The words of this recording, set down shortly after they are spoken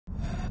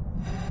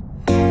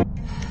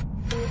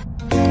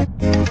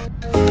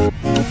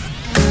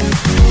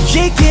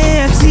ये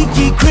KFC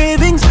की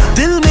cravings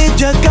दिल में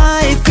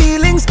जगाए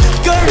feelings,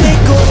 करने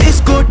को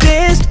इसको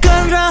taste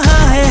कर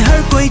रहा है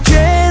हर कोई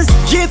chase।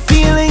 ये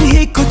feeling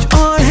ही कुछ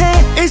और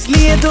है,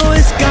 इसलिए तो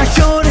इसका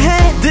शोर है।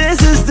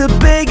 This is the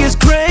biggest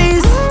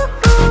craze।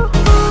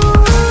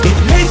 It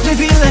makes me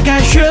feel like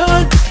I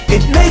should,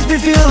 it makes me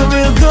feel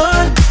real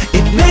good,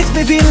 it makes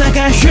me feel like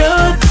I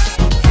should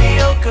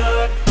feel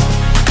good,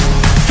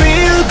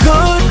 feel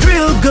good,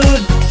 real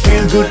good,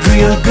 feel good,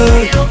 real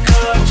good,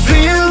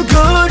 feel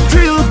good,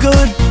 real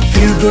good,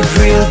 feel good,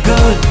 real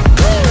good,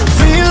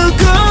 feel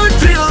good,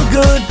 real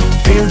good,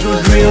 feel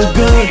good, real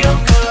good,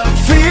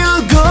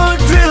 feel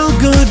good, real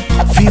good,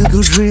 feel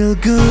good, real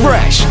good.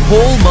 Fresh,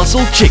 whole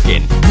muscle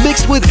chicken,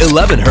 mixed with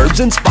 11 herbs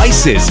and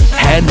spices,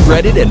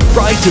 hand-breaded and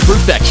fried to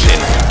perfection,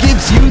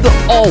 gives you the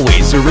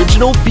always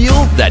original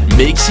feel that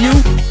makes you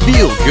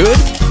feel good,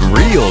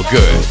 real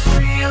good.